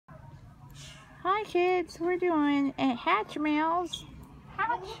Hi kids, we're doing a Hatchimals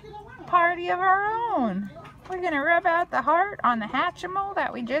hatch party of our own. We're gonna rub out the heart on the Hatchimal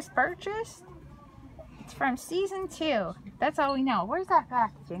that we just purchased. It's from season 2. That's all we know. Where's that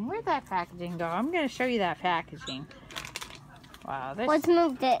packaging? Where'd that packaging go? I'm gonna show you that packaging. Wow, this. Let's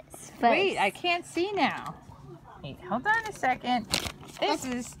move this first. Wait, I can't see now. Wait, hold on a second. This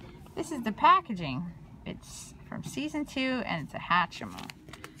is the packaging. It's from season 2 and it's a Hatchimal.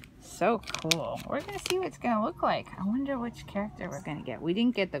 So cool. We're gonna see what it's gonna look like. I wonder which character we're gonna get. We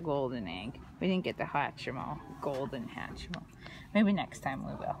didn't get the golden egg. We didn't get the Hatchimal, golden Hatchimal. Maybe next time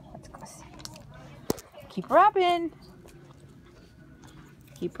we will. Let's go see. Keep rubbing.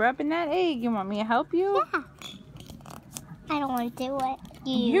 Keep rubbing that egg. You want me to help you? Yeah. I don't want to do it.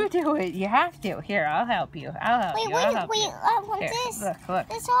 You do it. You have to. Here, I'll help you. I'll help you. I'll help you. I want Here, this. Look.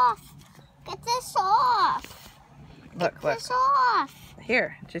 This off. Get this off. Look. Get this off.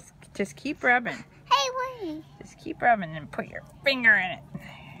 Here, just keep rubbing. Hey, wait. Just keep rubbing and put your finger in it.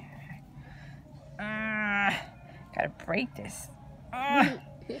 Gotta break this.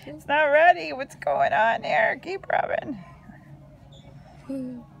 It's not ready. What's going on there? Keep rubbing.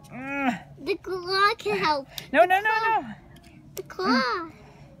 The claw can help. No. The claw.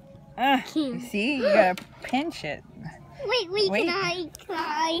 You see, you gotta pinch it. Wait. Can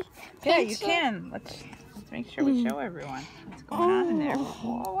I? Yeah, you can. Let's make sure we show everyone what's going on in there.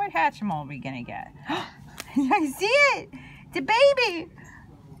 Whoa, what Hatchimal are we gonna get? I see it. It's a baby.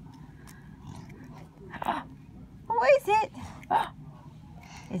 Who is it?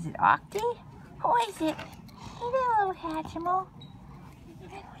 Is it Octi? Who is it? Hey there, little Hatchimal.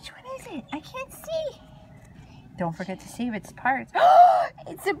 Which one is it? I can't see. Don't forget to save its parts.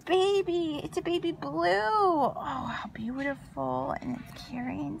 It's a baby. It's a baby blue. Oh, how beautiful. And it's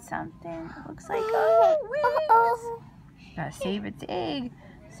carrying something. It looks like wings. Gotta save its egg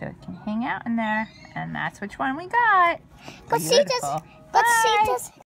so it can hang out in there. And that's which one we got. But see this.